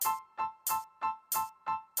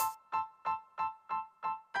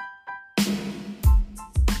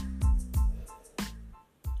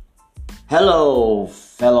Hello,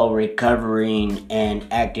 fellow recovering and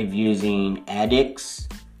active using addicts.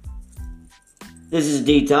 This is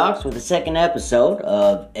Detox with the second episode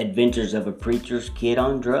of Adventures of a Preacher's Kid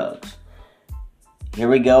on Drugs. Here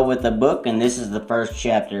we go with the book, and this is the first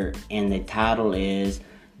chapter, and the title is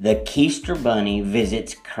The Keister Bunny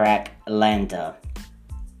Visits Crack-Lanta.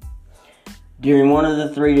 During one of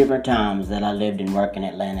the 3 different times that I lived and worked in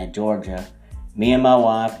Atlanta, Georgia, me and my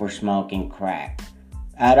wife were smoking crack.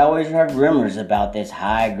 I'd always heard rumors about this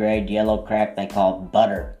high-grade yellow crack they called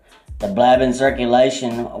butter. The blab in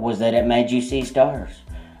circulation was that it made you see stars.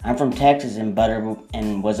 I'm from Texas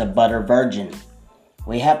and was a butter virgin.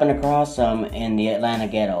 We happened across some in the Atlanta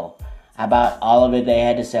ghetto. I bought all of it they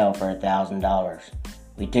had to sell for $1,000.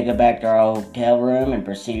 We took it back to our hotel room and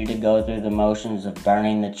proceeded to go through the motions of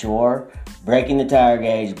burning the chore, breaking the tire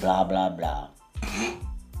gauge, blah, blah, blah.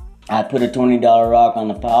 I put a $20 rock on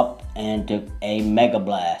the pop and took a mega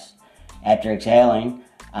blast. After exhaling,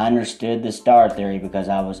 I understood the star theory because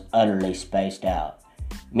I was utterly spaced out.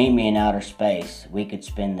 Meet me in outer space. We could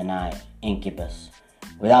spend the night. Incubus.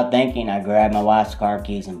 Without thinking, I grabbed my wife's car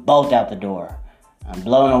keys and bolt out the door. I'm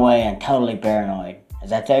blown away and totally paranoid.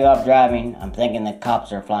 As I take off driving, I'm thinking the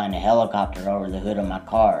cops are flying a helicopter over the hood of my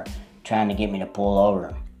car, trying to get me to pull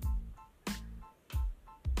over.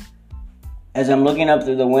 As I'm looking up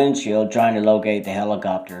through the windshield trying to locate the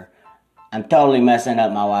helicopter, I'm totally messing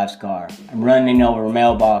up my wife's car. I'm running over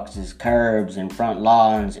mailboxes, curbs, and front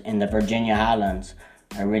lawns in the Virginia Highlands,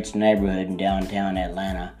 a rich neighborhood in downtown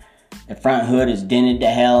Atlanta. The front hood is dented to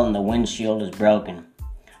hell and the windshield is broken.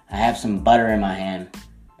 I have some butter in my hand.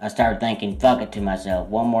 I start thinking, fuck it to myself,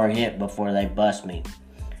 one more hit before they bust me.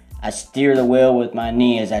 I steer the wheel with my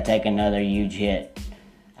knee as I take another huge hit.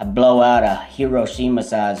 I blow out a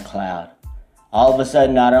Hiroshima-sized cloud. All of a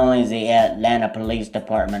sudden, not only is the Atlanta Police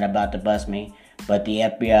Department about to bust me, but the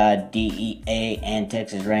FBI, DEA, and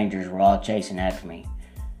Texas Rangers were all chasing after me.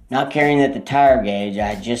 Not caring that the tire gauge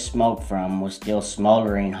I had just smoked from was still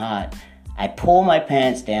smoldering hot, I pull my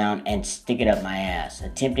pants down and stick it up my ass,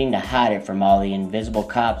 attempting to hide it from all the invisible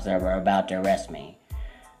cops that were about to arrest me.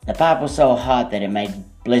 The pipe was so hot that it made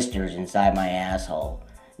blisters inside my asshole.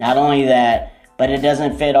 Not only that, but it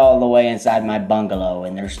doesn't fit all the way inside my bungalow,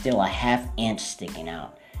 and there's still a ½ inch sticking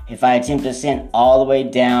out. If I attempt to send all the way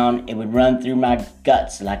down, it would run through my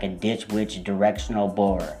guts like a ditch witch directional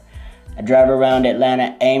borer. I drove around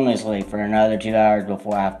Atlanta aimlessly for another 2 hours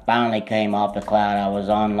before I finally came off the cloud I was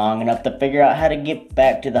on long enough to figure out how to get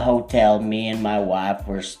back to the hotel me and my wife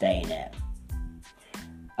were staying at.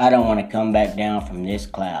 I don't want to come back down from this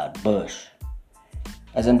cloud, Bush.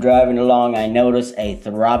 As I'm driving along, I notice a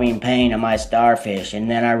throbbing pain in my starfish,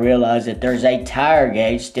 and then I realize that there's a tire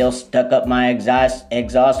gauge still stuck up my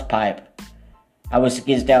exhaust pipe. I was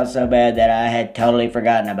skizzed out so bad that I had totally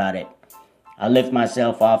forgotten about it. I lift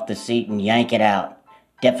myself off the seat and yank it out.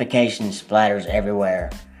 Defecation splatters everywhere.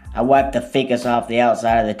 I wipe the fecus off the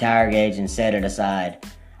outside of the tire gauge and set it aside.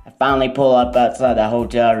 I finally pull up outside the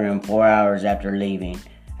hotel room 4 hours after leaving.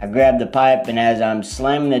 I grab the pipe, and as I'm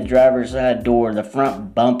slamming the driver's side door, the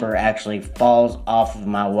front bumper actually falls off of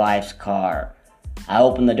my wife's car. I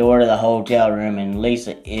open the door to the hotel room, and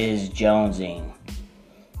Lisa is jonesing.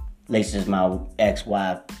 Lisa's my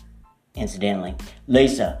ex-wife, incidentally.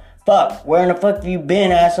 Lisa, fuck, where in the fuck have you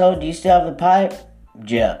been, asshole? Do you still have the pipe?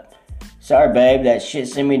 Jeff, sorry, babe, that shit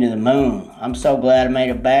sent me to the moon. I'm so glad I made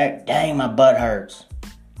it back. Dang, my butt hurts.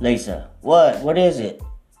 Lisa, what? What is it?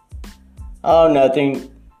 Oh, nothing.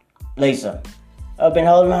 Lisa, I've been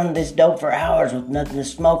holding on to this dope for hours with nothing to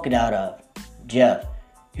smoke it out of. Jeff,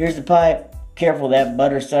 here's the pipe. Careful, that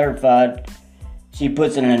butter's certified. She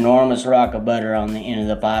puts an enormous rock of butter on the end of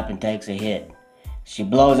the pipe and takes a hit. She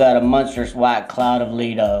blows out a monstrous white cloud of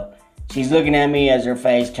Lido. She's looking at me as her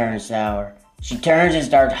face turns sour. She turns and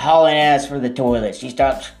starts hauling ass for the toilet. She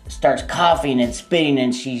starts coughing and spitting,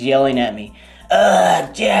 and she's yelling at me.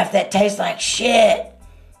 Ugh, Jeff, that tastes like shit.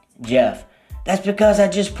 Jeff, that's because I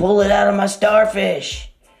just pulled it out of my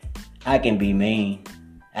starfish. I can be mean.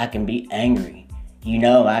 I can be angry. You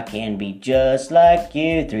know I can be just like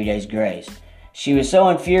you. 3 days grace. She was so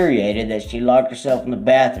infuriated that she locked herself in the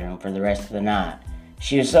bathroom for the rest of the night.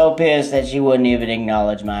 She was so pissed that she wouldn't even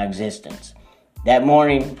acknowledge my existence. That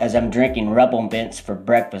morning, as I'm drinking Ruppelbints for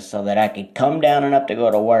breakfast so that I could come down enough to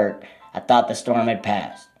go to work, I thought the storm had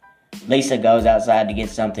passed. Lisa goes outside to get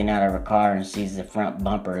something out of her car and sees the front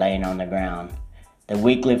bumper laying on the ground. The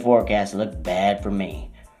weekly forecast looked bad for me.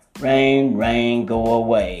 Rain, rain, go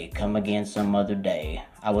away, come again some other day.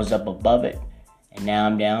 I was up above it, and now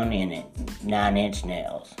I'm down in it. 9-inch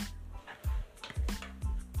nails.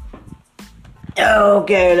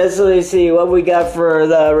 Okay, let's see what we got for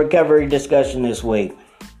the recovery discussion this week.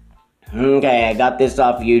 Okay, I got this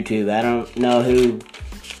off YouTube. I don't know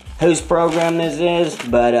whose program this is,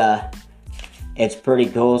 but it's pretty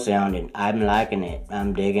cool sounding. I'm liking it.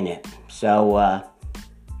 I'm digging it. So,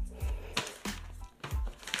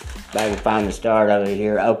 if I can find the start of it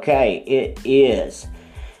here. Okay, it is.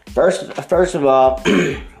 First of all,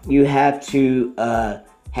 you have to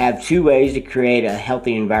have two ways to create a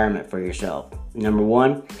healthy environment for yourself. Number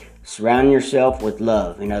one, surround yourself with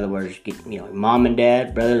love. In other words, get, mom and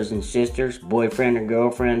dad, brothers and sisters, boyfriend or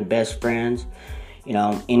girlfriend, best friends.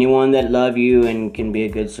 Anyone that love you and can be a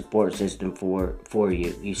good support system for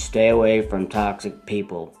you. You stay away from toxic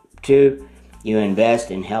people. Two, you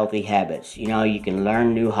invest in healthy habits. You can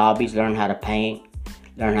learn new hobbies, learn how to paint,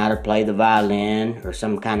 learn how to play the violin or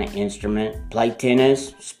some kind of instrument, play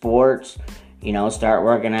tennis, sports, start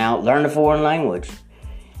working out, learn a foreign language.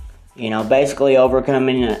 Basically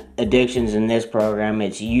overcoming addictions in this program,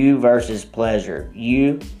 it's you versus pleasure.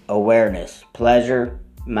 You, awareness, pleasure,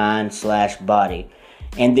 mind/body.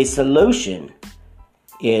 And the solution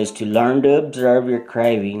is to learn to observe your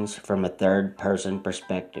cravings from a third-person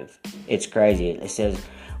perspective. It's crazy. It says,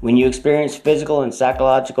 when you experience physical and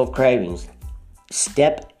psychological cravings,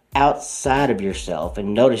 step outside of yourself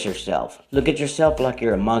and notice yourself. Look at yourself like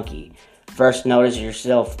you're a monkey. First, notice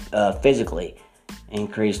yourself physically.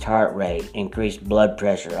 Increased heart rate, increased blood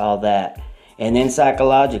pressure, all that. And then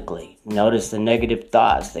psychologically, notice the negative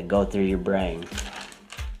thoughts that go through your brain.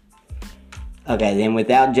 Okay, then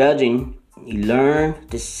without judging, you learn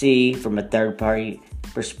to see from a third-party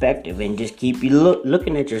perspective and just keep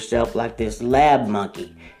looking at yourself like this lab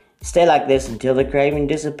monkey. Stay like this until the craving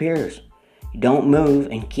disappears. Don't move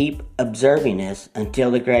and keep observing this until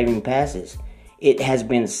the craving passes. It has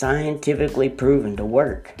been scientifically proven to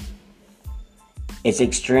work. It's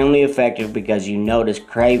extremely effective because you notice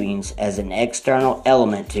cravings as an external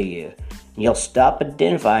element to you. You'll stop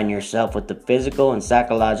identifying yourself with the physical and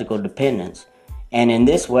psychological dependence. And in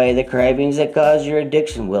this way, the cravings that cause your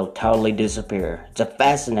addiction will totally disappear. It's a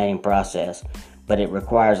fascinating process, but it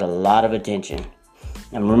requires a lot of attention.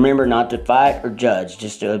 And remember not to fight or judge,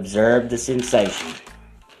 just to observe the sensation.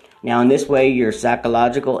 Now, in this way, your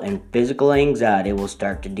psychological and physical anxiety will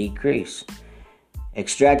start to decrease.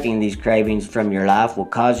 Extracting these cravings from your life will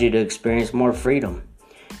cause you to experience more freedom.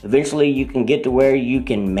 Eventually, you can get to where you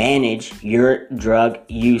can manage your drug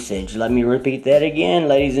usage. Let me repeat that again,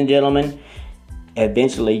 ladies and gentlemen.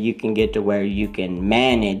 Eventually, you can get to where you can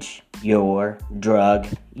manage your drug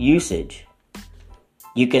usage.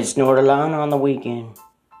 You can snort a line on the weekend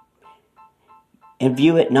and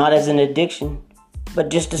view it not as an addiction, but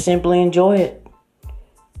just to simply enjoy it.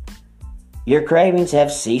 Your cravings have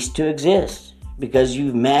ceased to exist because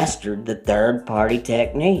you've mastered the third-party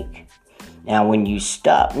technique. Now, when you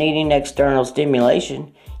stop needing external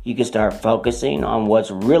stimulation, you can start focusing on what's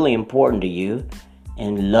really important to you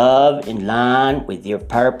and love in line with your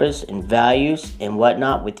purpose and values and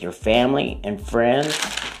whatnot with your family and friends.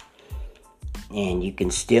 And you can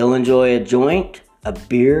still enjoy a joint, a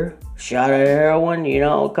beer, shot of heroin,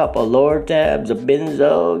 a couple of Lortabs, a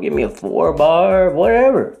benzo, give me a 4-bar,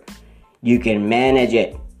 whatever. You can manage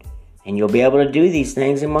it. And you'll be able to do these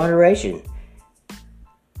things in moderation.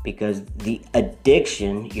 Because the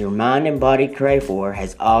addiction your mind and body crave for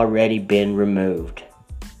has already been removed.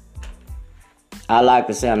 I like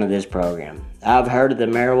the sound of this program. I've heard of the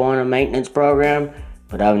marijuana maintenance program,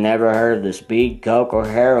 but I've never heard of the speed, coke, or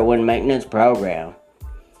heroin maintenance program.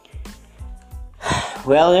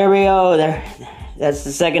 Well, there we go. That's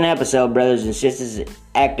the second episode, brothers and sisters.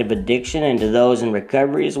 Active addiction, and to those in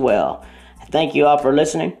recovery as well. Thank you all for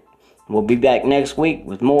listening. We'll be back next week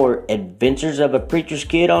with more Adventures of a Preacher's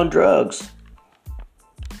Kid on Drugs.